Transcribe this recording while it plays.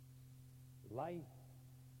Life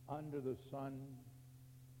under the sun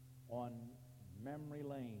on memory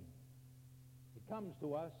lane. It comes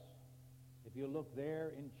to us, if you look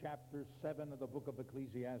there in chapter 7 of the book of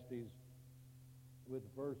Ecclesiastes with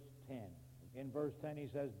verse 10. In verse 10 he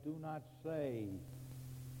says, "Do not say,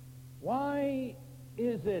 why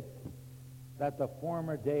is it that the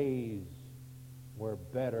former days were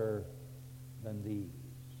better than these?"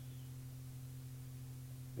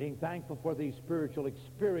 Being thankful for these spiritual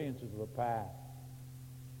experiences of the past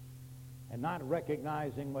and not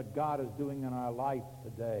recognizing what God is doing in our life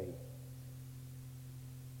today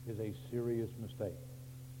is a serious mistake.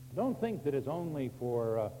 Don't think that it's only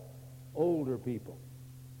for older people.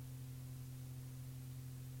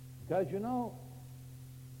 Because, you know,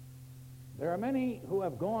 there are many who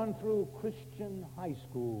have gone through Christian high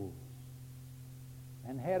schools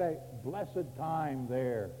and had a blessed time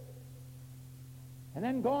there, and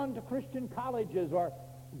then gone to Christian colleges or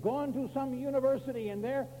gone to some university, and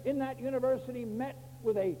there in that university met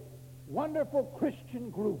with a wonderful Christian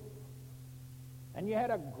group, and you had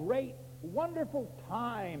a great, wonderful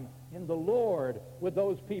time in the Lord with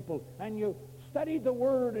those people, and you studied the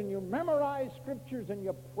Word, and you memorized Scriptures, and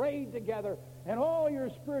you prayed together, and all your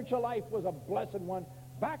spiritual life was a blessed one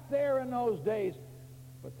back there in those days.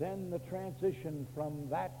 But then the transition from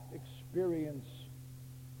that experience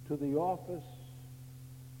to the office,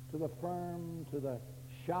 to the firm, to the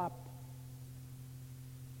shop,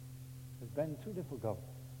 has been too difficult.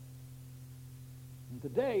 And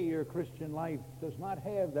today your Christian life does not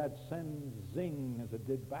have that same zing as it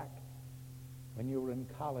did back when you were in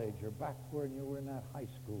college or back when you were in that high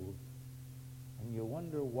school. And you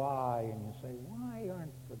wonder why, and you say, why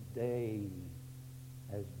aren't the days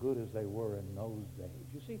as good as they were in those days?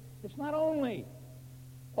 You see, it's not only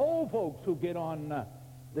old folks who get on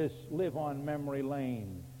this live on memory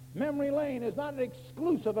lane. Memory lane is not an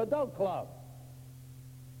exclusive adult club.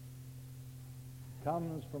 It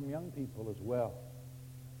comes from young people as well.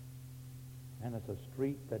 And it's a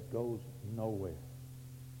street that goes nowhere.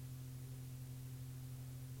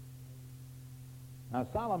 Now,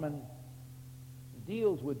 Solomon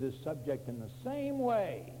deals with this subject in the same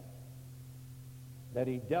way that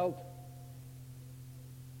he dealt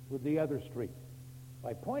with the other street,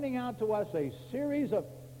 by pointing out to us a series of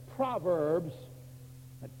proverbs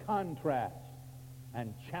that contrast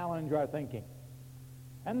and challenge our thinking.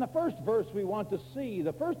 And the first verse we want to see,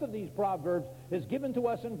 the first of these proverbs, is given to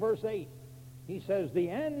us in verse 8. He says, "The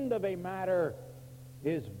end of a matter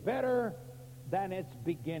is better than its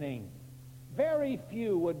beginning." Very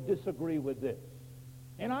few would disagree with this.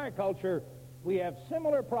 In our culture, we have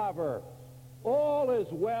similar proverbs. All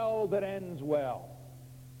is well that ends well.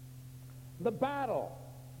 The battle,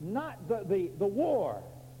 not the war,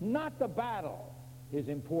 not the battle, is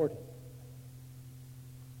important.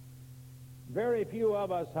 Very few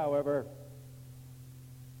of us, however,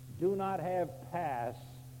 do not have pasts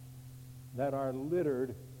that are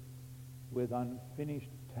littered with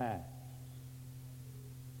unfinished tasks.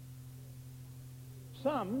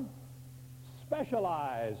 Some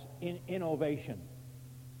specialize in innovation.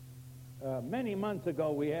 Many months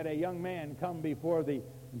ago, we had a young man come before the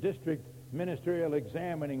district ministerial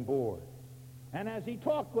examining board. And as he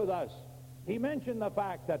talked with us, he mentioned the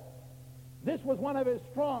fact that this was one of his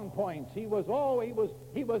strong points. He was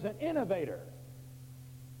an innovator.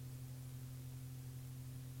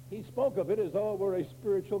 He spoke of it as though it were a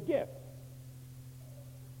spiritual gift.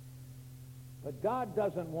 But God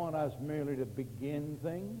doesn't want us merely to begin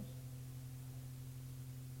things.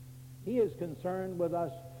 He is concerned with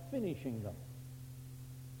us finishing them.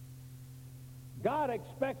 God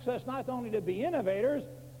expects us not only to be innovators,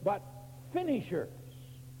 but finishers.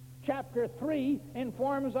 Chapter 3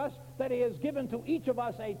 informs us that he has given to each of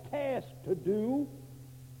us a task to do,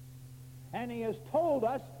 and he has told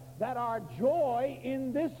us that our joy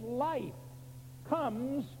in this life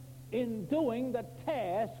comes in doing the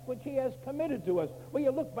task which he has committed to us. Will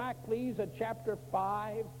you look back, please, at chapter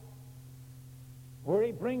 5, where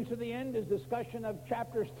he brings to the end his discussion of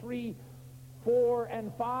chapters 3, 4,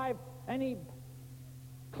 and 5, and he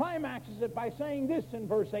climaxes it by saying this in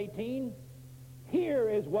verse 18, "Here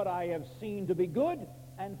is what I have seen to be good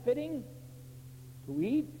and fitting, to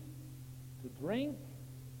eat, to drink,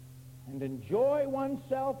 and enjoy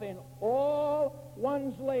oneself in all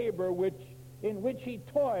one's labor in which he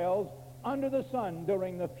toils under the sun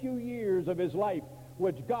during the few years of his life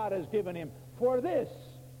which God has given him. For this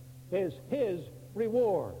is his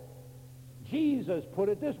reward." Jesus put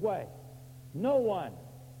it this way: "No one,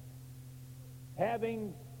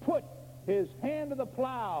 having put his hand to the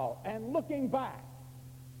plow and looking back,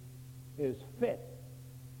 is fit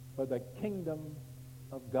for the kingdom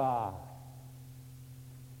of God."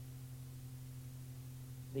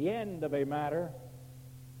 The end of a matter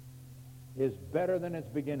is better than its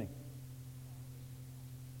beginning.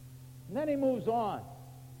 And then he moves on,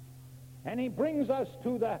 and he brings us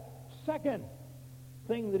to the second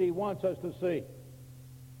thing that he wants us to see.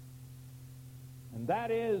 And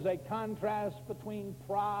that is a contrast between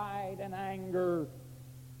pride and anger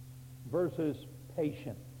versus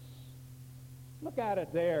patience. Look at it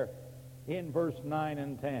there in verse 9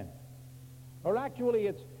 and 10. Or actually,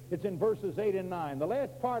 it's in verses 8 and 9. The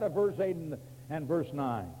last part of verse 8 and verse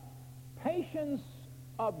 9. Patience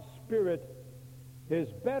of spirit is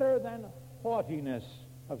better than haughtiness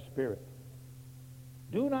of spirit.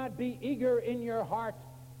 Do not be eager in your heart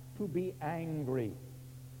to be angry.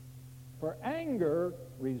 For anger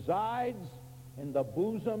resides in the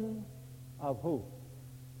bosom of who?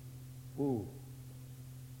 Who?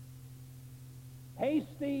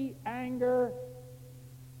 Hasty anger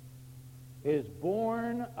is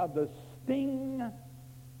born of the sting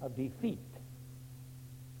of defeat.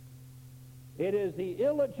 It is the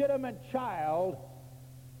illegitimate child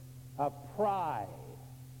of pride.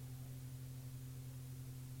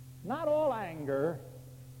 Not all anger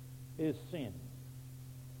is sin.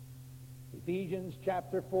 Ephesians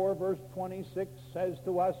chapter 4, verse 26 says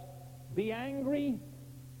to us, be angry,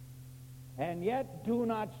 and yet do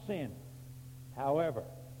not sin. However,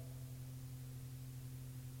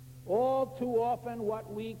 all too often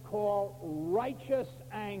what we call righteous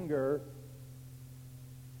anger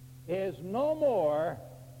is no more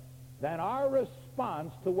than our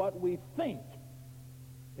response to what we think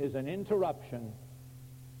is an interruption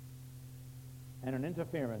and an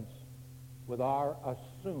interference with our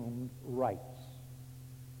assumed rights.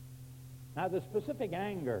 Now, the specific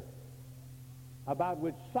anger about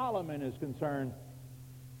which Solomon is concerned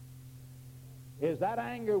is that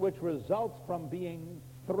anger which results from being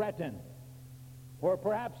threatened or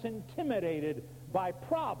perhaps intimidated by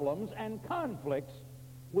problems and conflicts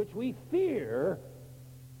which we fear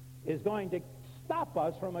is going to stop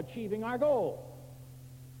us from achieving our goal.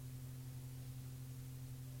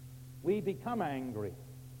 We become angry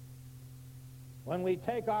when we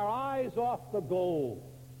take our eyes off the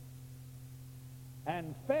goal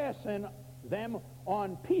and fasten them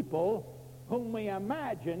on people whom we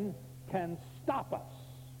imagine can stop us.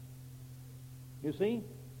 You see,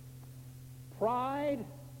 pride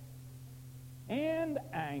and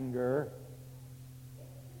anger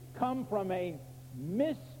come from a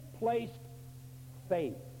misplaced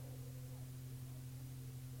faith.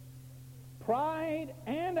 Pride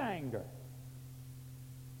and anger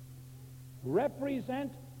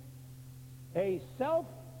represent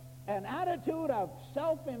an attitude of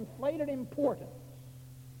self-inflated importance.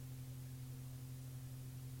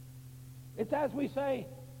 It's as we say,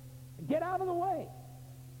 get out of the way.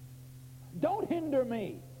 Don't hinder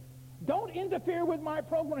me. Don't interfere with my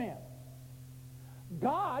program.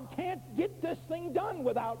 God can't get this thing done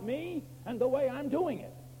without me and the way I'm doing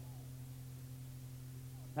it.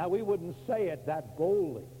 Now, we wouldn't say it that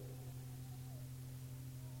boldly,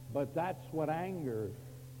 but that's what anger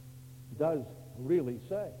does really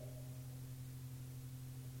say.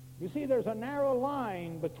 You see, there's a narrow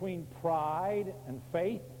line between pride and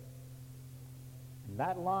faith, and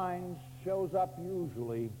that line shows up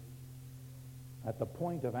usually at the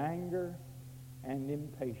point of anger and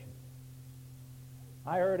impatience.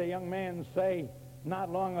 I heard a young man say not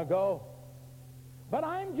long ago, but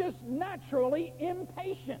I'm just naturally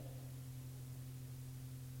impatient.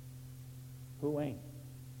 Who ain't?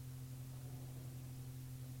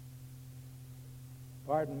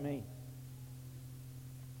 Pardon me.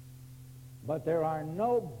 But there are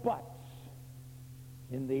no buts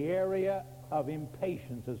in the area of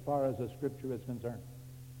impatience as far as the Scripture is concerned.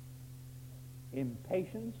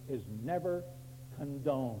 Impatience is never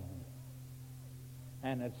condoned.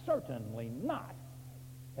 And it's certainly not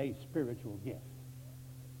a spiritual gift.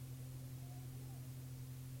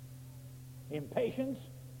 Impatience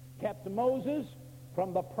kept Moses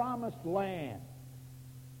from the promised land.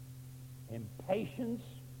 Impatience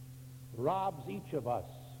robs each of us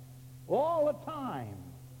all the time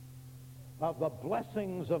of the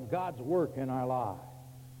blessings of God's work in our lives.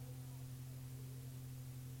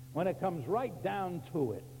 When it comes right down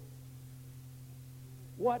to it,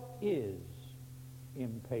 what is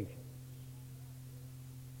impatience?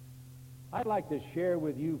 I'd like to share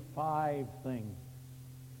with you 5 things.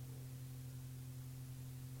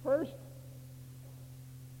 First,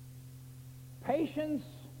 patience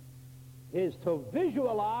is to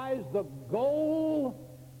visualize the goal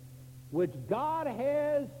which God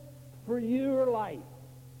has for your life.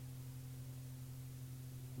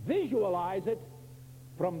 Visualize it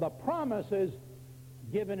from the promises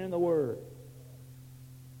given in the Word.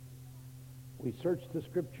 We search the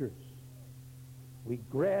Scriptures. We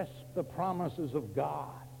grasp the promises of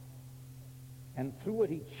God. And through it,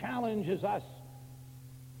 he challenges us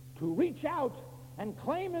to reach out and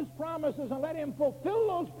claim his promises and let him fulfill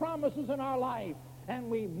those promises in our life. And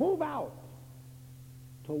we move out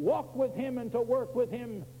to walk with him and to work with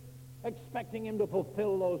him, expecting him to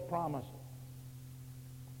fulfill those promises.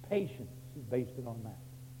 Patience is based on that.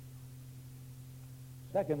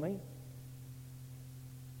 Secondly,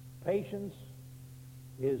 patience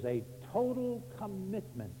is a total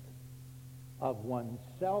commitment of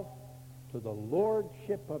oneself to the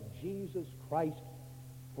lordship of Jesus Christ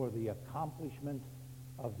for the accomplishment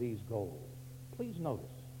of these goals. Please notice,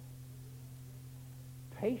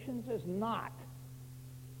 patience is not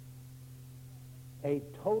a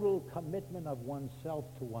total commitment of oneself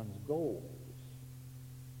to one's goals.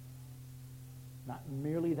 Not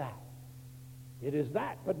merely that. It is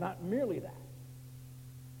that, but not merely that.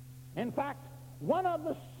 In fact, one of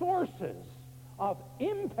the sources of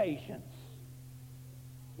impatience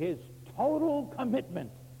is total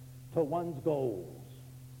commitment to one's goals.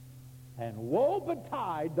 And woe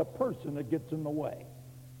betide the person that gets in the way.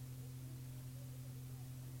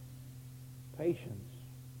 Patience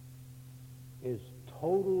is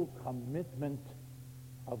total commitment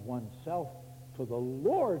of oneself to the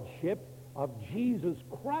lordship of Jesus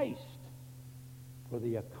Christ for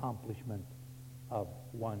the accomplishment of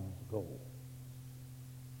one's goal.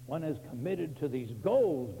 One is committed to these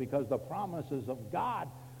goals because the promises of God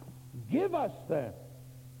give us them.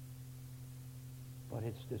 But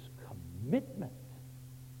it's this commitment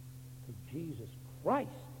to Jesus Christ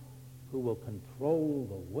who will control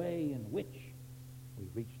the way in which we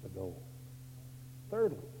reach the goal.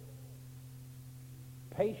 Thirdly,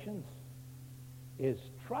 patience is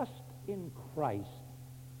trust in Christ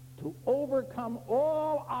to overcome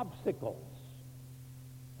all obstacles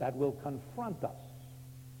that will confront us.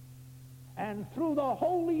 And through the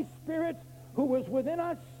Holy Spirit who is within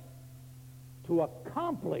us, to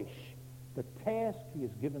accomplish the task he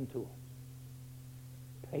has given to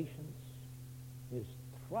us. Patience is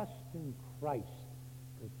trust in Christ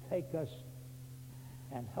to take us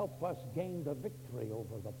and help us gain the victory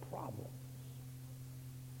over the problems.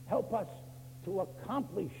 Help us to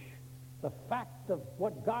accomplish the fact of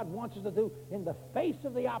what God wants us to do in the face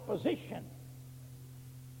of the opposition.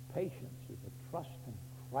 Patience is a trust in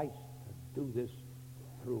Christ to do this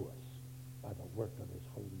through us by the work of his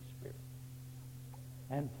Holy Spirit.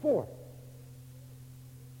 And fourth,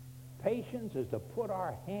 patience is to put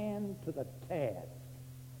our hand to the task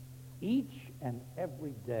each and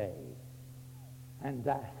every day and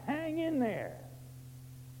to hang in there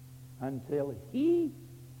until he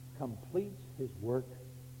completes his work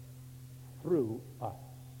through us.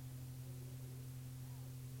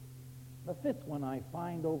 The fifth one I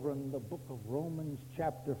find over in the book of Romans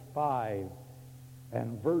chapter 5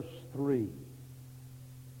 and verse 3.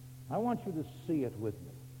 I want you to see it with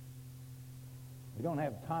me. We don't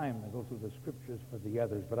have time to go through the scriptures for the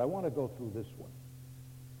others, but I want to go through this one.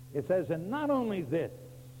 It says, and not only this,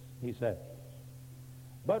 he says,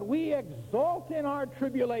 but we exult in our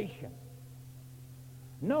tribulation,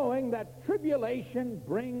 knowing that tribulation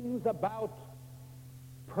brings about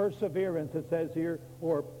perseverance, it says here,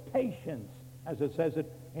 or patience, as it says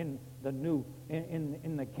it in the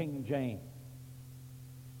in the King James.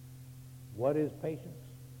 What is patience?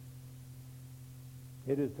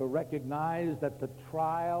 It is to recognize that the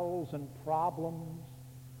trials and problems,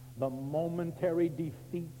 the momentary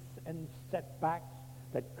defeats and setbacks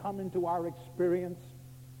that come into our experience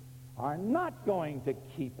are not going to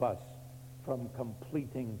keep us from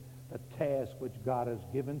completing the task which God has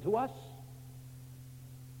given to us.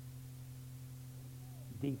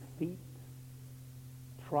 Defeat,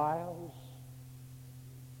 trials,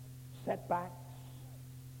 setbacks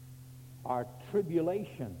are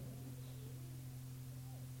tribulations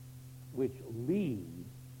which lead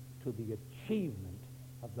to the achievement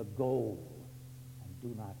of the goal and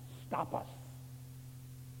do not stop us.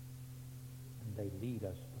 And they lead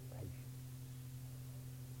us to patience.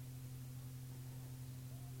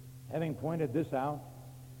 Having pointed this out,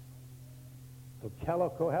 so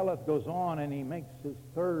Koheleth goes on and he makes his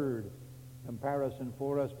third comparison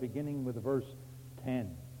for us, beginning with verse 10.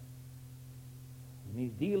 And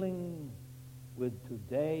he's dealing with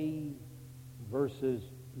today versus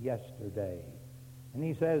yesterday. And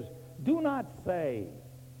he says, do not say,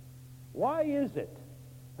 why is it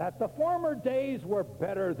that the former days were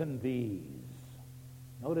better than these?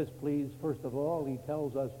 Notice, please, first of all, he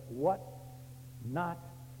tells us what not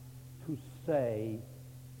to say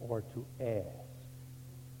or to ask.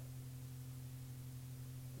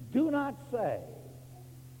 Do not say,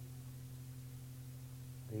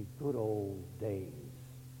 the good old days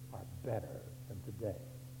are better than today.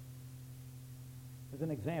 There's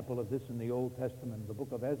an example of this in the Old Testament, the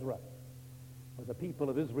book of Ezra, where the people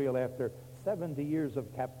of Israel, after 70 years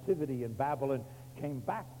of captivity in Babylon, came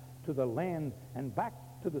back to the land and back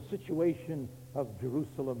to the situation of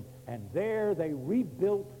Jerusalem, and there they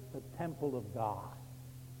rebuilt the temple of God.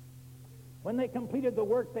 When they completed the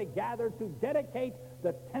work, they gathered to dedicate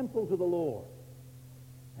the temple to the Lord.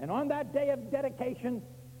 And on that day of dedication,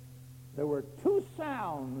 there were two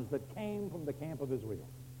sounds that came from the camp of Israel.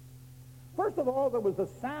 First of all, there was the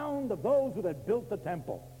sound of those who had built the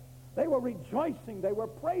temple. They were rejoicing. They were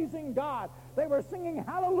praising God. They were singing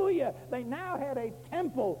hallelujah. They now had a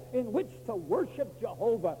temple in which to worship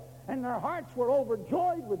Jehovah. And their hearts were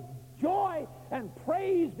overjoyed with joy and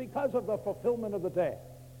praise because of the fulfillment of the day.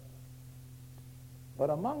 But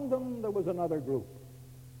among them, there was another group.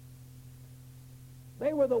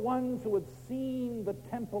 They were the ones who had seen the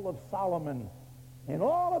temple of Solomon in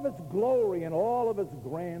all of its glory and all of its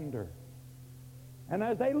grandeur. And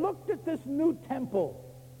as they looked at this new temple,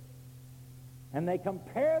 and they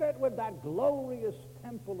compared it with that glorious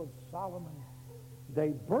temple of Solomon,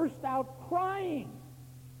 they burst out crying.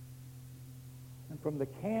 And from the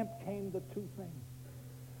camp came the two things.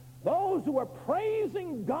 Those who were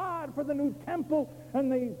praising God for the new temple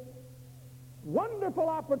and the wonderful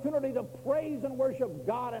opportunity to praise and worship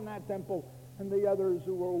God in that temple, and the others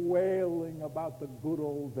who were wailing about the good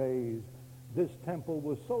old days. This temple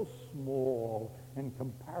was so small in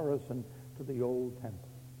comparison to the old temple.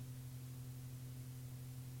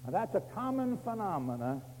 Now, that's a common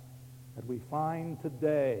phenomena that we find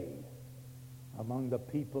today among the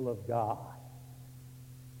people of God.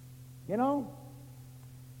 You know,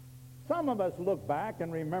 some of us look back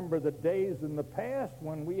and remember the days in the past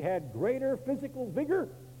when we had greater physical vigor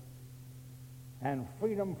and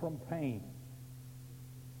freedom from pain.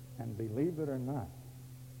 And believe it or not,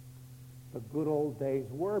 the good old days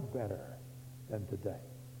were better than today.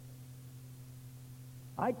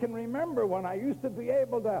 I can remember when I used to be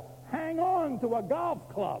able to hang on to a golf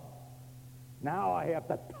club. Now I have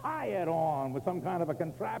to tie it on with some kind of a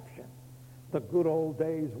contraption. The good old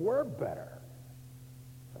days were better.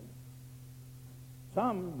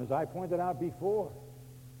 Some, as I pointed out before,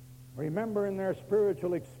 remember in their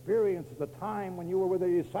spiritual experience the time when you were with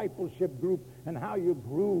a discipleship group and how you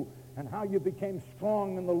grew and how you became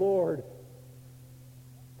strong in the Lord.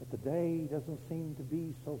 But today doesn't seem to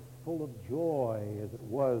be so full of joy as it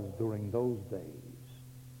was during those days.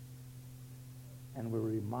 And we're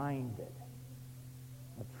reminded,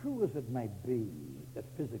 true as it may be, that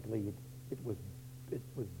physically it was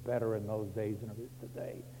better in those days than it is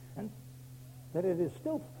today. And that it is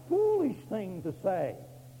still a foolish thing to say.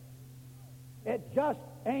 It just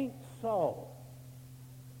ain't so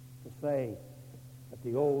to say that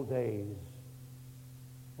the old days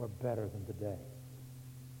were better than today.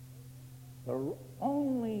 The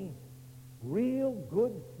only real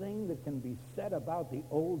good thing that can be said about the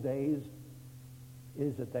old days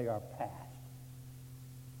is that they are past.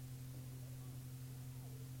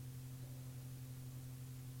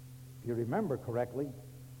 If you remember correctly,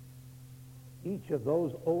 each of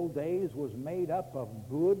those old days was made up of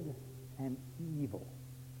good and evil,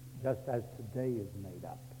 just as today is made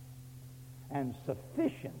up. And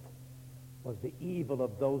sufficient was the evil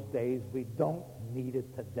of those days. We don't need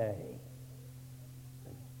it today.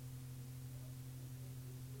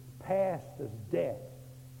 The past is dead,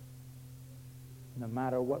 no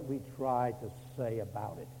matter what we try to say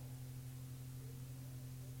about it.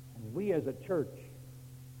 And we as a church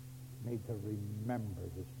need to remember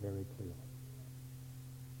this very clearly.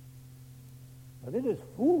 But it is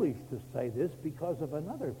foolish to say this because of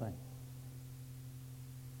another thing.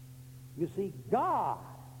 You see, God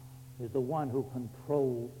is the one who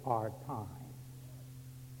controls our time.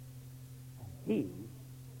 And He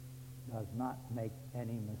does not make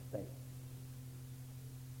any mistakes.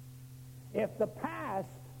 If the past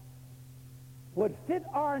would fit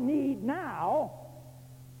our need now,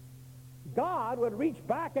 God would reach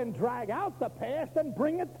back and drag out the past and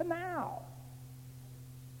bring it to now.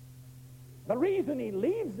 The reason He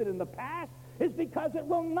leaves it in the past is because it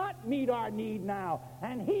will not meet our need now.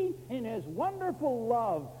 And He, in His wonderful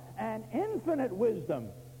love and infinite wisdom,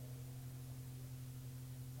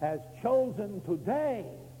 has chosen today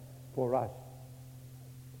for us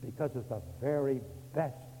because it's the very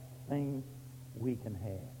best thing we can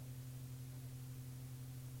have.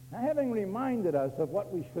 Now, having reminded us of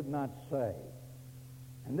what we should not say,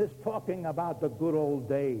 and this talking about the good old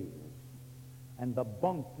days and the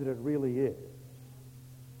bunk that it really is,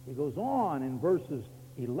 he goes on in verses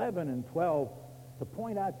 11 and 12 to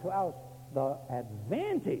point out to us the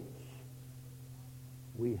advantage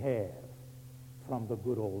we have from the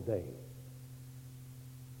good old days.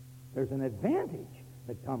 There's an advantage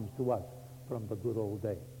that comes to us from the good old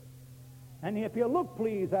days. And if you look,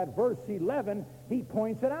 please, at verse 11, he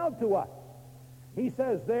points it out to us. He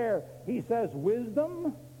says there,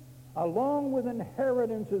 wisdom along with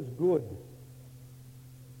inheritance is good,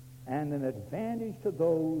 and an advantage to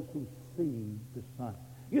those who see the Son.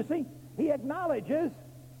 You see, he acknowledges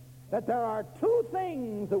that there are two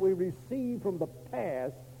things that we receive from the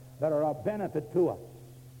past that are a benefit to us.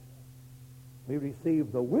 We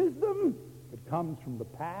receive the wisdom that comes from the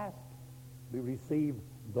past. We receive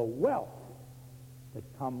the wealth that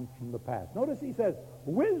comes from the past. Notice he says,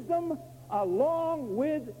 wisdom along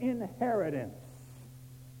with inheritance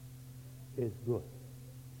is good.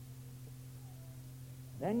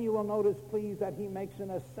 Then you will notice, please, that he makes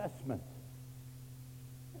an assessment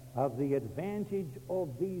of the advantage of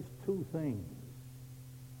these two things.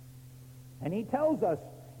 And he tells us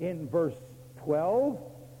in verse 12,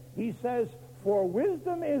 he says, for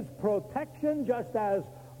wisdom is protection just as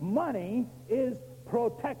money is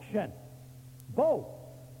protection. Both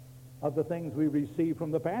of the things we receive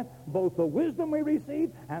from the past, both the wisdom we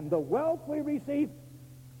receive and the wealth we receive,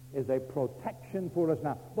 is a protection for us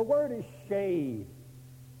now. The word is shade.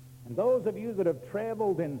 And those of you that have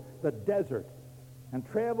traveled in the desert and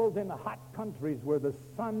traveled in the hot countries where the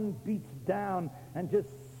sun beats down and just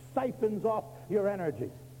siphons off your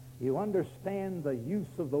energy, you understand the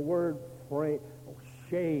use of the word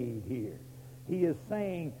shade here. He is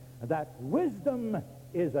saying that wisdom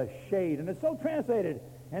is a shade. And it's so translated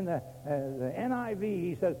in the NIV.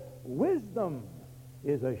 He says, wisdom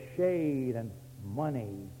is a shade and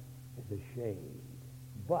money is a shade.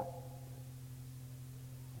 But,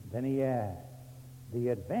 and then he adds, the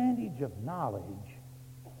advantage of knowledge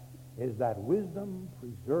is that wisdom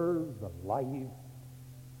preserves the life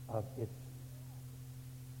of its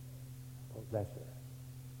possessor.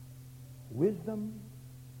 Wisdom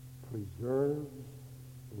preserves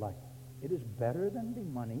life. It is better than the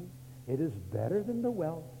money. It is better than the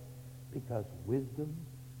wealth because wisdom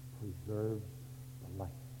preserves the life.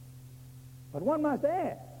 But one must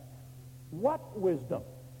ask, what wisdom?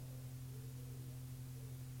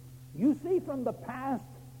 You see, from the past,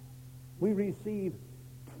 we receive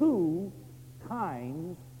two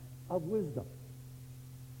kinds of wisdom.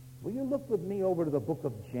 Will you look with me over to the book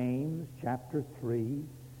of James, chapter 3,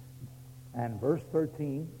 and verse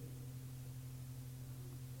 13?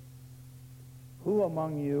 Who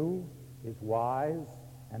among you is wise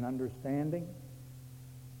and understanding?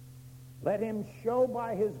 Let him show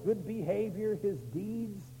by his good behavior his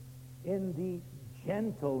deeds in the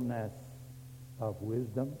gentleness of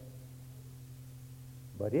wisdom.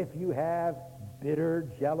 But if you have bitter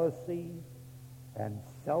jealousy and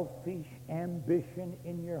selfish ambition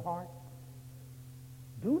in your heart,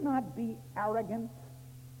 do not be arrogant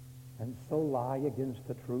and so lie against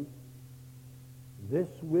the truth. This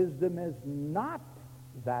wisdom is not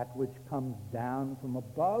that which comes down from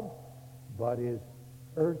above, but is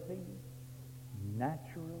earthy,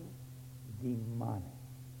 natural, demonic.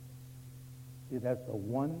 See, that's the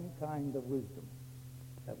one kind of wisdom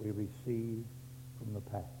that we receive from the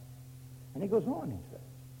past. And he goes on, he says,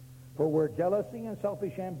 for where jealousy and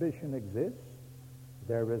selfish ambition exists,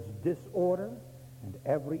 there is disorder and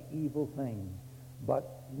every evil thing.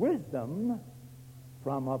 But wisdom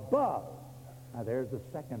from above, now there's the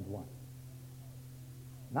second one.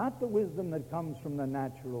 Not the wisdom that comes from the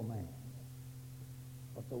natural man,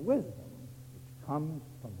 but the wisdom which comes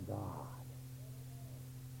from God.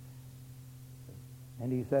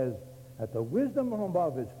 And he says that the wisdom from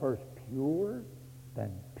above is first pure,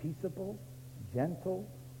 then peaceable, gentle,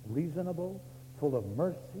 reasonable, full of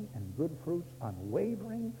mercy and good fruits,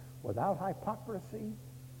 unwavering, without hypocrisy.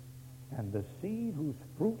 And the seed whose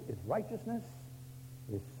fruit is righteousness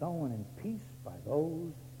is sown in peace by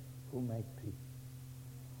those who make peace.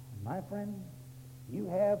 And my friend, you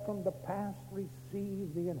have from the past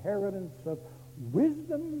received the inheritance of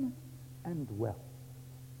wisdom and wealth.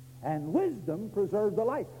 And wisdom preserves the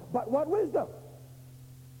life. But what wisdom?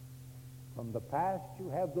 From the past you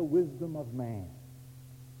have the wisdom of man.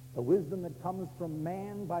 The wisdom that comes from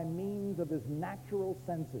man by means of his natural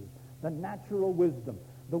senses. The natural wisdom.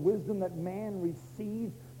 The wisdom that man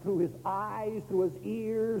receives through his eyes, through his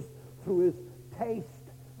ears, through his taste,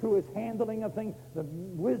 through his handling of things. The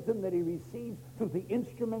wisdom that he receives through the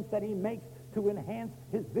instruments that he makes to enhance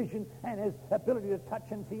his vision and his ability to touch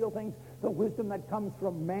and feel things. The wisdom that comes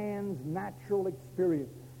from man's natural experience.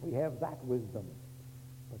 We have that wisdom.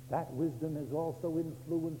 But that wisdom is also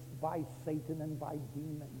influenced by Satan and by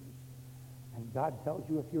demons. And God tells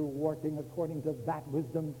you if you're walking according to that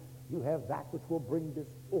wisdom, you have that which will bring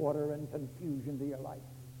disorder and confusion to your life.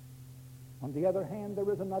 On the other hand,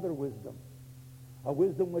 there is another wisdom, a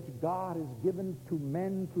wisdom which God has given to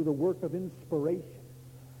men through the work of inspiration,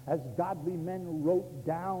 as godly men wrote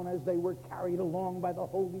down as they were carried along by the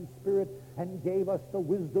Holy Spirit and gave us the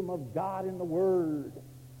wisdom of God in the Word.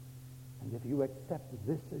 And if you accept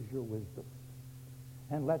this as your wisdom,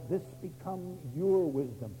 and let this become your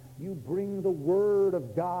wisdom, you bring the Word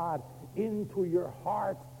of God into your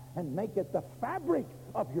heart and make it the fabric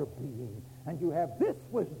of your being, and you have this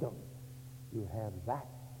wisdom, you have that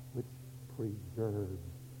which preserves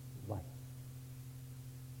life.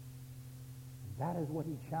 That is what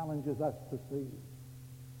he challenges us to see.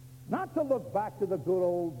 Not to look back to the good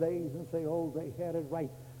old days and say, oh, they had it right,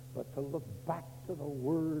 but to look back to the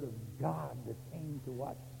Word of God that came to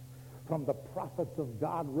us from the prophets of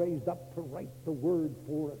God raised up to write the Word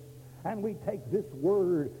for us. And we take this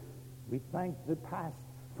Word, we thank the past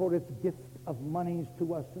for its gift of monies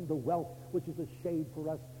to us and the wealth which is a shade for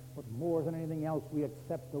us. But more than anything else, we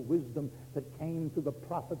accept the wisdom that came through the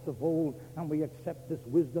prophets of old, and we accept this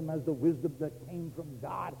wisdom as the wisdom that came from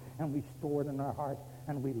God, and we store it in our hearts,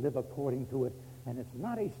 and we live according to it. And it's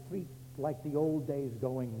not a street like the old days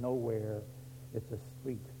going nowhere. It's a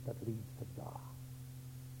street that leads to God.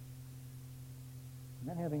 And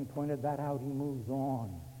then having pointed that out, he moves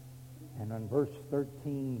on. And in verse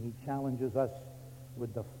 13, he challenges us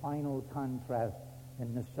with the final contrast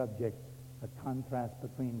in this subject, a contrast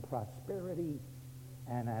between prosperity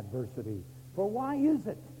and adversity. For why is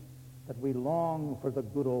it that we long for the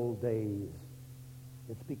good old days?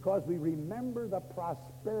 It's because we remember the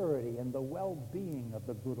prosperity and the well-being of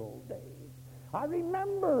the good old days. I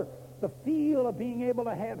remember the feel of being able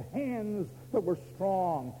to have hands that were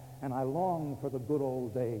strong, and I long for the good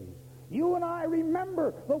old days. You and I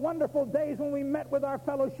remember the wonderful days when we met with our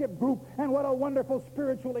fellowship group and what a wonderful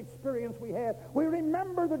spiritual experience we had. We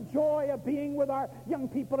remember the joy of being with our young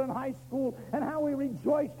people in high school and how we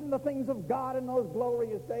rejoiced in the things of God in those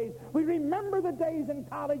glorious days. We remember the days in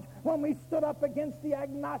college when we stood up against the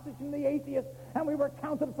agnostics and the atheists and we were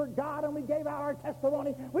counted for God and we gave out our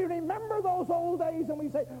testimony. We remember those old days and we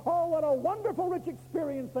say, oh, what a wonderful, rich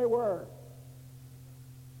experience they were.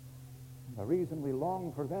 The reason we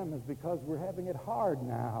long for them is because we're having it hard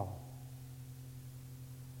now.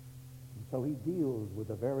 And so he deals with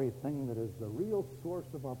the very thing that is the real source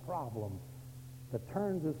of our problem, that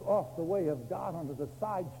turns us off the way of God onto the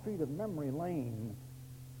side street of memory lane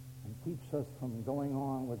and keeps us from going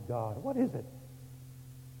on with God. What is it?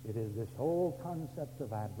 It is this whole concept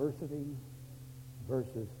of adversity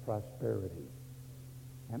versus prosperity.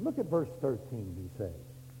 And look at verse 13, he says,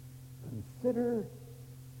 consider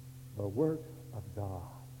the work of God.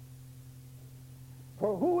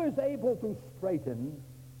 For who is able to straighten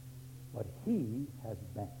what he has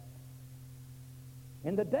bent?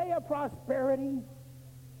 In the day of prosperity,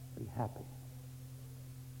 be happy.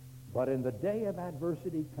 But in the day of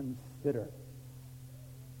adversity, consider.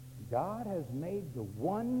 God has made the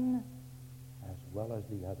one as well as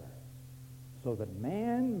the other, so that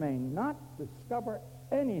man may not discover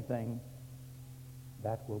anything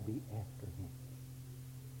that will be after him.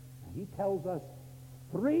 He tells us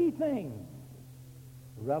three things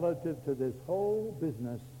relative to this whole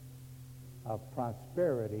business of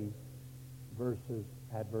prosperity versus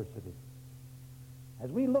adversity. As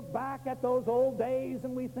we look back at those old days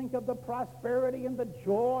and we think of the prosperity and the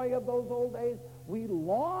joy of those old days, we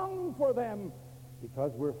long for them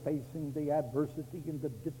because we're facing the adversity and the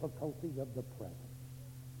difficulty of the present.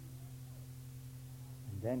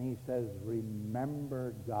 And then he says,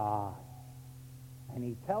 remember God. And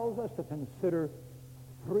he tells us to consider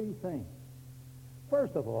three things.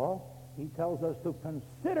 First of all, he tells us to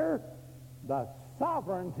consider the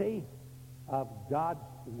sovereignty of God's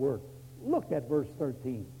work. Look at verse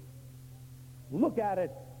 13. Look at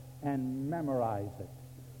it and memorize it.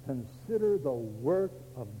 Consider the work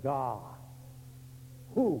of God,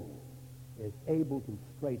 who is able to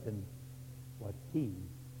straighten what he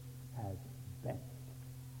has bent.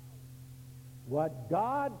 What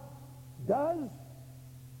God does,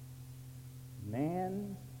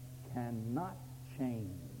 man cannot change.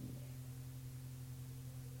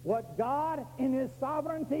 What God, in his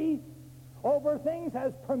sovereignty over things,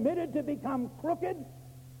 has permitted to become crooked,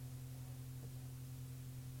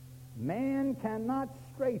 man cannot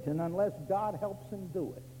straighten unless God helps him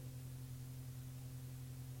do it.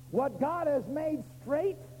 What God has made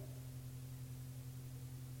straight,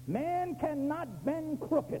 man cannot bend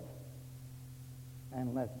crooked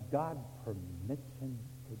unless God permits him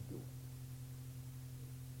to do it.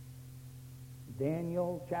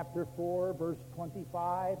 Daniel chapter 4, verse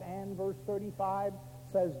 25 and verse 35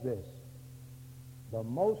 says this: "The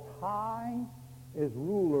Most High is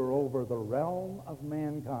ruler over the realm of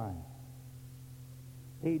mankind.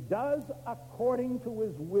 He does according to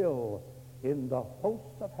his will in the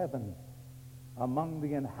hosts of heaven, among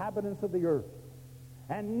the inhabitants of the earth.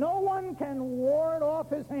 And no one can ward off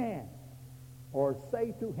his hand or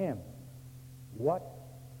say to him, 'What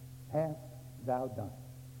hast thou done?'"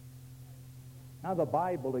 Now the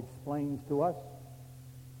Bible explains to us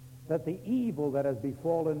that the evil that has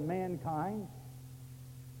befallen mankind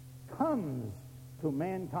comes to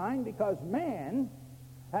mankind because man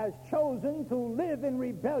has chosen to live in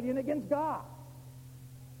rebellion against God.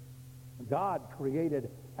 God created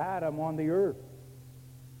Adam on the earth,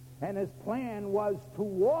 and his plan was to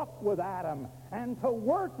walk with Adam and to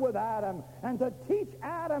work with Adam and to teach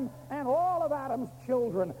Adam and all of Adam's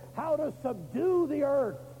children how to subdue the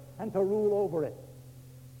earth and to rule over it.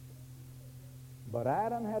 But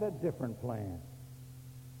Adam had a different plan.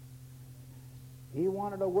 He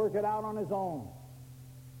wanted to work it out on his own.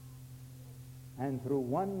 And through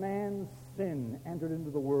one man's sin entered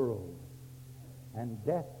into the world, and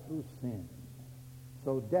death through sin.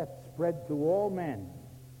 So death spread to all men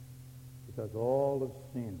because all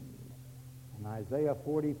have sinned. And Isaiah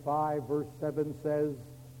 45 verse 7 says,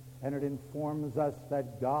 and it informs us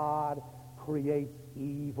that God creates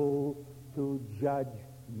evil to judge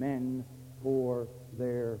men for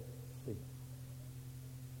their sin.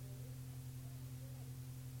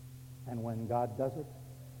 And when God does it,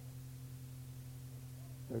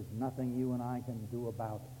 there's nothing you and I can do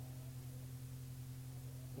about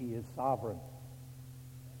it. He is sovereign.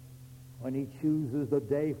 When he chooses the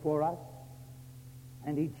day for us,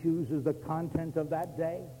 and he chooses the content of that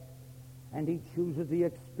day, and he chooses the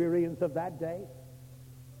experience of that day,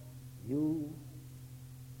 you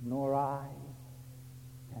nor I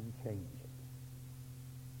can change it.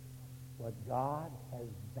 What God has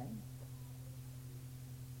bent,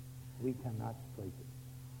 we cannot straighten.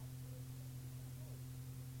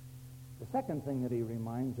 The second thing that he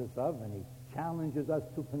reminds us of, and he challenges us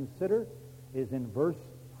to consider, is in verse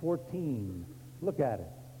 14. Look at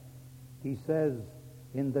it. He says,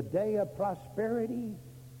 "In the day of prosperity,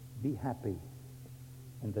 be happy.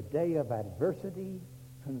 In the day of adversity,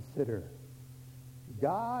 consider."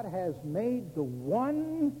 God has made the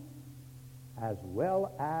one as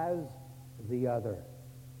well as the other.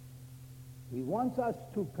 He wants us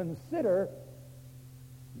to consider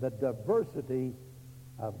the diversity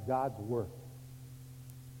of God's work.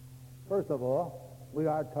 First of all, we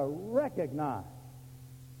are to recognize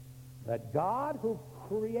that God, who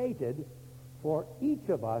created for each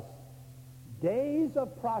of us days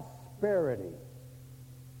of prosperity,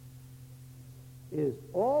 is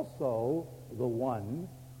also the one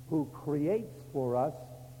who creates for us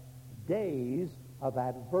days of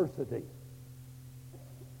adversity.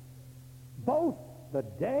 Both the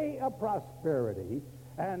day of prosperity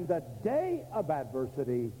and the day of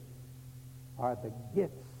adversity are the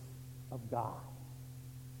gifts of God.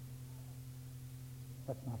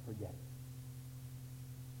 Let's not forget it.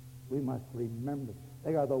 We must remember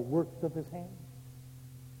they are the works of his hands.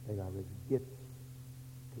 They are his gifts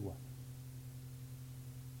to us.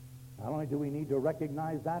 Not only do we need to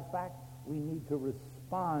recognize that fact, we need to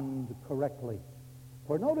respond correctly.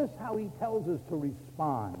 For notice how he tells us to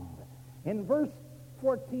respond. In verse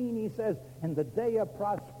 14, he says, "In the day of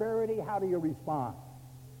prosperity," how do you respond?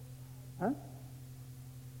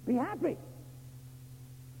 Be happy.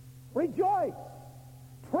 Rejoice.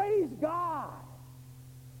 Praise God.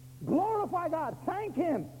 Glorify God. Thank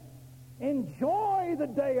him. Enjoy the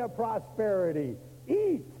day of prosperity.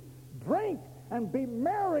 Eat, drink, and be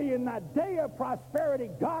merry in that day of prosperity.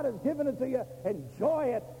 God has given it to you. Enjoy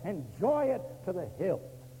it. Enjoy it to the hilt.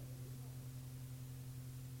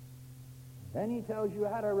 Then he tells you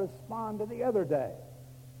how to respond to the other day,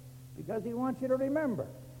 because he wants you to remember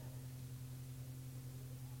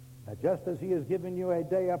that just as he has given you a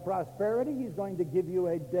day of prosperity, he's going to give you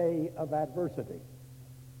a day of adversity.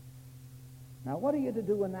 Now, what are you to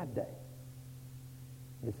do in that day?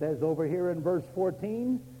 It says over here in verse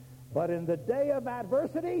 14, "But in the day of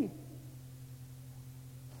adversity,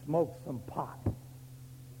 smoke some pot.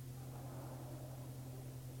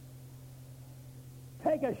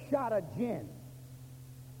 Take a shot of gin.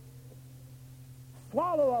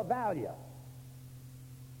 Swallow a Valium.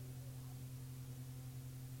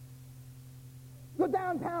 Go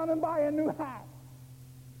downtown and buy a new hat.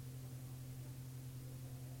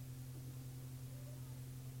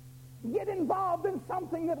 Get involved in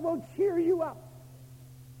something that will cheer you up.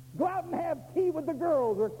 Go out and have tea with the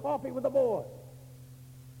girls or coffee with the boys.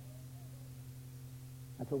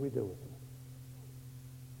 That's what we do with them.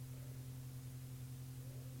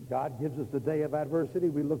 God gives us the day of adversity.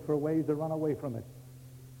 We look for ways to run away from it.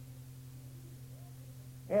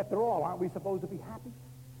 After all, aren't we supposed to be happy?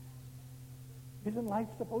 Isn't life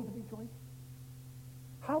supposed to be joyful?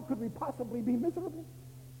 How could we possibly be miserable?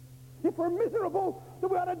 If we're miserable,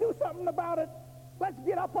 then we ought to do something about it. Let's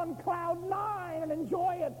get up on cloud 9 and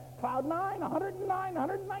enjoy it. Cloud 9, 109,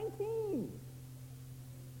 119.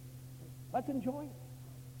 Let's enjoy it.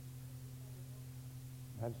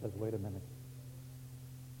 God says, wait a minute.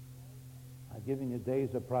 I've given you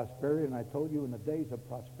days of prosperity, and I told you in the days of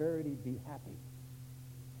prosperity, be happy.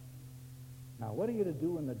 Now, what are you to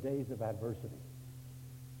do in the days of adversity?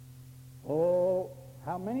 Oh,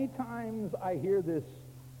 how many times I hear this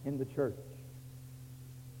in the church.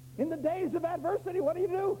 In the days of adversity, what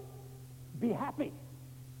do? Be happy.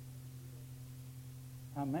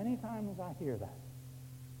 How many times I hear that?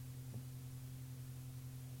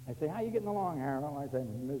 I say, how are you getting along, Harold? I say,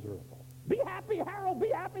 miserable. Be happy, Harold, be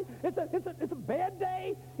happy. It's a bad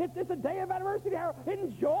day. It's a day of adversity, Harold.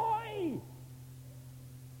 Enjoy.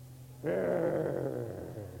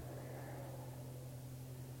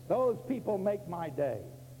 Those people make my day.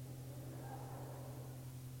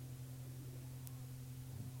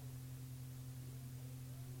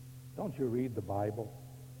 Don't you read the Bible?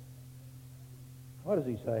 What does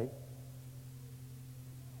he say?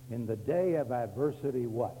 In the day of adversity,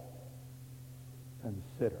 what?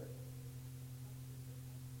 Consider.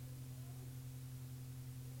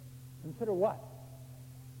 Consider what?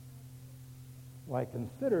 Why,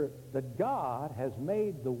 consider that God has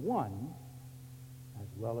made the one as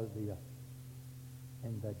well as the other.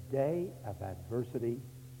 In the day of adversity,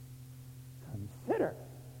 consider.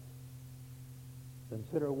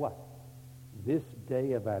 Consider what? This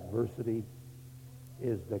day of adversity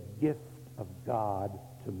is the gift of God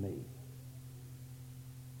to me.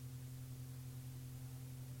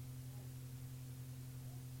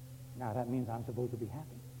 Now that means I'm supposed to be happy.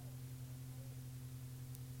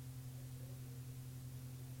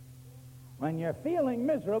 When you're feeling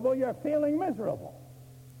miserable, you're feeling miserable.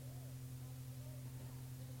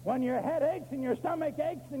 When your head aches and your stomach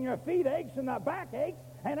aches and your feet aches and the back aches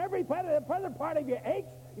and every other part of you aches,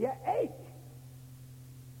 you ache.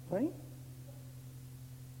 See?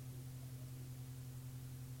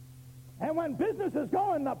 And when business is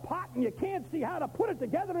going to pot and you can't see how to put it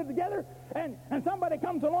together and somebody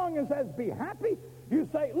comes along and says, be happy, you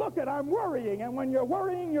say, look it, I'm worrying. And when you're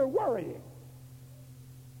worrying, you're worrying.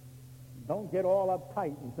 Don't get all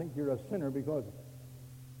uptight and think you're a sinner because of it.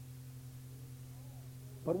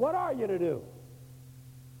 But what are you to do?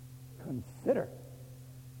 Consider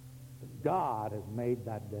that God has made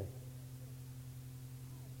that day.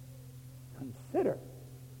 Consider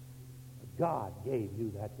that God gave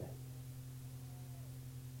you that day.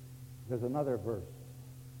 There's another verse.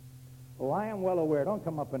 Oh, I am well aware. Don't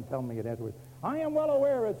come up and tell me it afterwards. I am well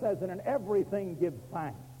aware, it says, and in everything give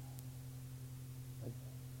thanks.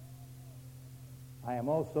 I am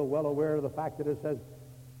also well aware of the fact that it says,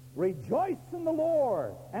 rejoice in the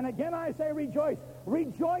Lord. And again I say rejoice.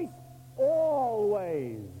 Rejoice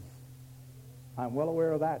always. I'm well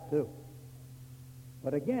aware of that too.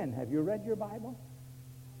 But again, have you read your Bible?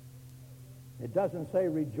 It doesn't say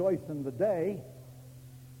rejoice in the day.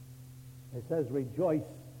 It says rejoice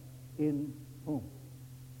in whom?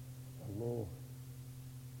 The Lord.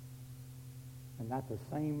 And that's the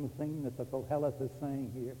same thing that the Koheleth is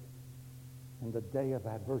saying here. In the day of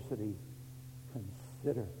adversity,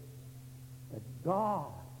 consider that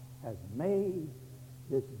God has made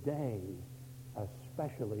this day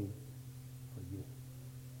especially for you.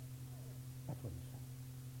 That's what he's saying.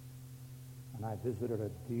 And I visited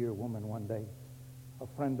a dear woman one day, a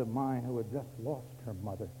friend of mine who had just lost her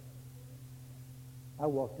mother. I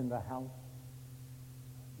walked in the house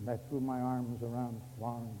and I threw my arms around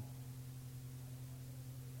Florence.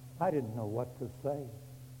 I didn't know what to say.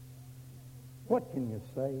 What can you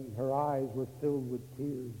say? Her eyes were filled with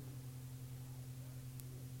tears.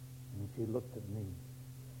 And she looked at me.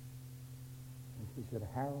 And she said,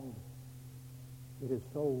 Harold, it is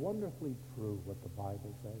so wonderfully true what the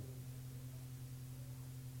Bible says.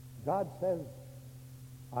 God says,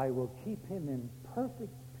 I will keep him in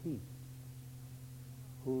perfect peace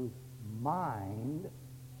whose mind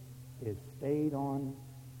is stayed on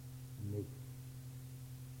me.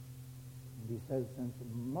 And he says, since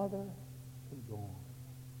mother gone,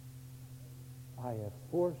 I have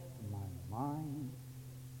forced my mind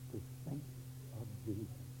to think of Jesus.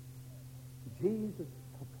 Jesus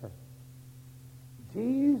took her.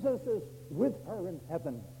 Jesus is with her in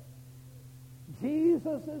heaven.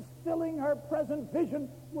 Jesus is filling her present vision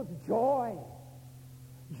with joy.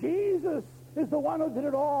 Jesus is the one who did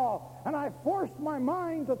it all. And I forced my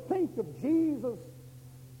mind to think of Jesus.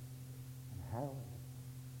 And Harold,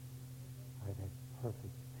 I had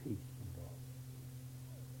perfect peace and joy.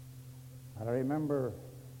 And I remember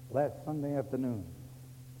last Sunday afternoon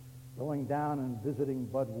going down and visiting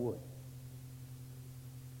Bud Wood.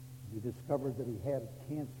 We discovered that he had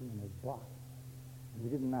cancer in his body. And we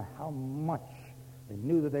didn't know how much. They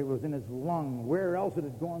knew that it was in his lung. Where else it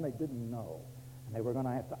had gone, they didn't know. And they were going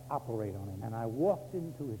to have to operate on him. And I walked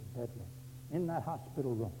into his bedroom, in that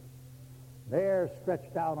hospital room. There,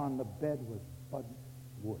 stretched out on the bed, was Bud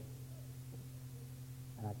Wood.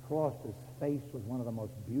 And across his face was one of the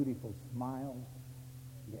most beautiful smiles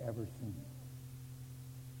you ever seen.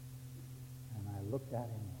 And I looked at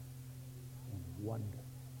him in wonder.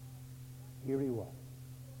 Here he was,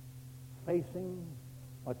 facing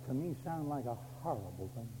what to me sounded like a horrible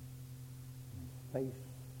thing. And his face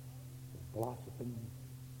was blossoming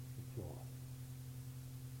with joy.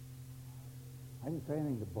 I didn't say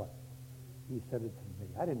anything to Bud. He said it to me.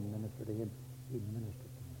 I didn't minister to him. He ministered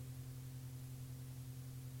to me.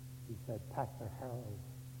 He said, Pastor Harold,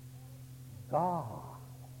 God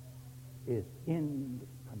is in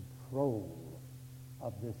control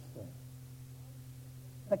of this thing.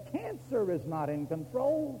 The cancer is not in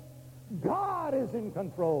control. God is in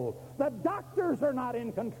control. The doctors are not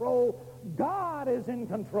in control. God is in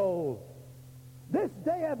control. This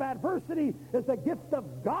day of adversity is a gift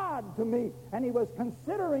of God to me. And he was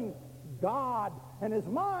considering God, and his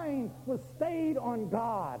mind was stayed on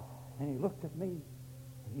God. And he looked at me,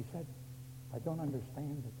 and he said, I don't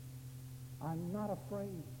understand it. I'm not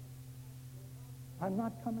afraid. I'm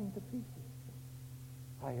not coming to pieces.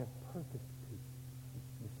 I have perfect peace.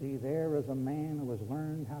 You see, there is a man who has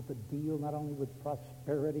learned how to deal not only with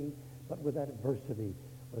prosperity, but with adversity.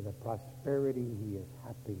 With the prosperity, he is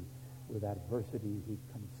happy. With adversity, he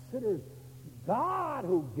considers God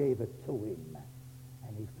who gave it to him.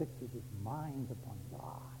 And he fixes his mind upon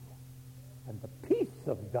God. And the peace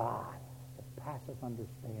of God that passeth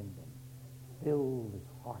understanding fills his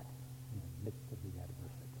heart in the midst of the adversity.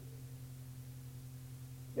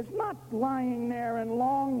 It's not lying there and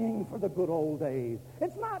longing for the good old days.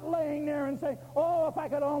 It's not laying there and saying, oh, if I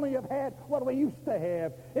could only have had what we used to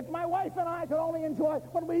have. If my wife and I could only enjoy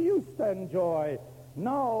what we used to enjoy.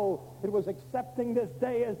 No, it was accepting this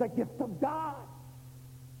day as the gift of God.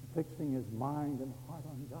 Fixing his mind and heart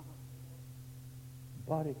on God.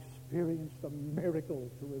 But experienced a miracle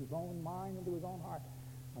to his own mind and to his own heart.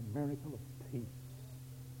 A miracle of peace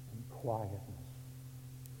and quietness.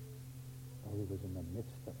 Though he was in the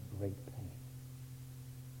midst of great pain.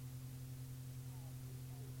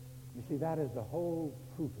 You see, that is the whole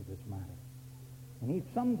truth of this matter. And he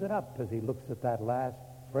sums it up as he looks at that last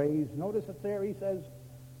phrase. Notice it there, he says,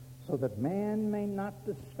 so that man may not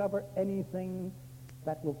discover anything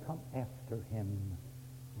that will come after him.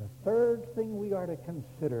 The third thing we are to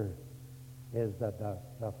consider is that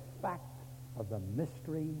the fact of the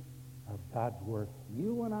mystery of God's work.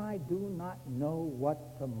 You and I do not know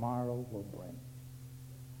what tomorrow will bring.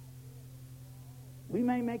 We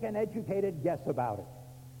may make an educated guess about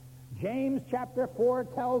it. James chapter 4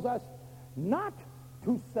 tells us not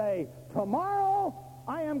to say, tomorrow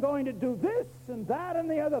I am going to do this and that and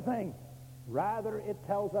the other thing. Rather, it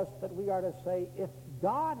tells us that we are to say, if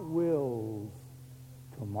God wills,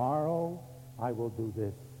 tomorrow I will do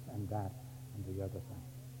this and that and the other thing.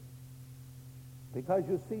 Because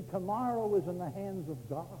you see, tomorrow is in the hands of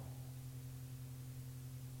God.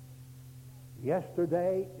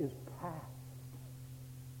 Yesterday is past.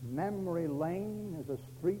 Memory lane is a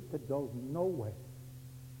street that goes nowhere.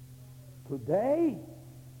 Today,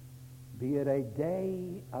 be it a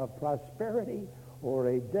day of prosperity or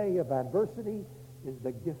a day of adversity, is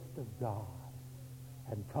the gift of God.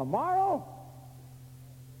 And tomorrow,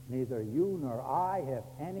 neither you nor I have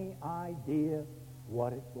any idea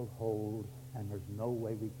what it will hold, and there's no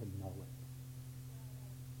way we can know it.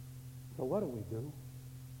 So what do?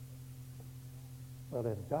 Well,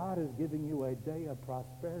 if God is giving you a day of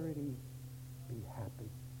prosperity, be happy.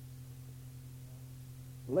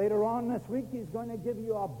 Later on this week, he's going to give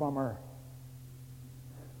you a bummer.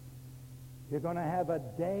 You're going to have a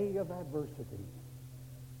day of adversity.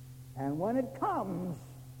 And when it comes,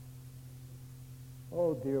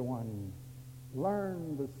 oh, dear one,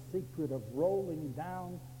 learn the secret of rolling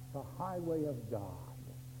down the highway of God.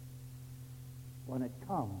 When it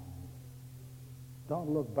comes, don't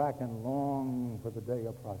look back and long for the day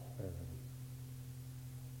of prosperity.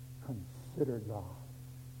 Consider God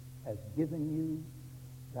as giving you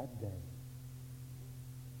that day.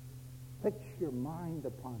 Fix your mind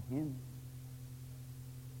upon him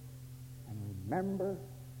and remember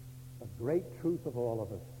the great truth of all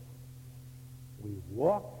of us. We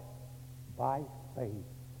walk by faith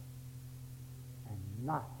and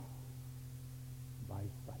not by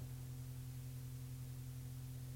sight.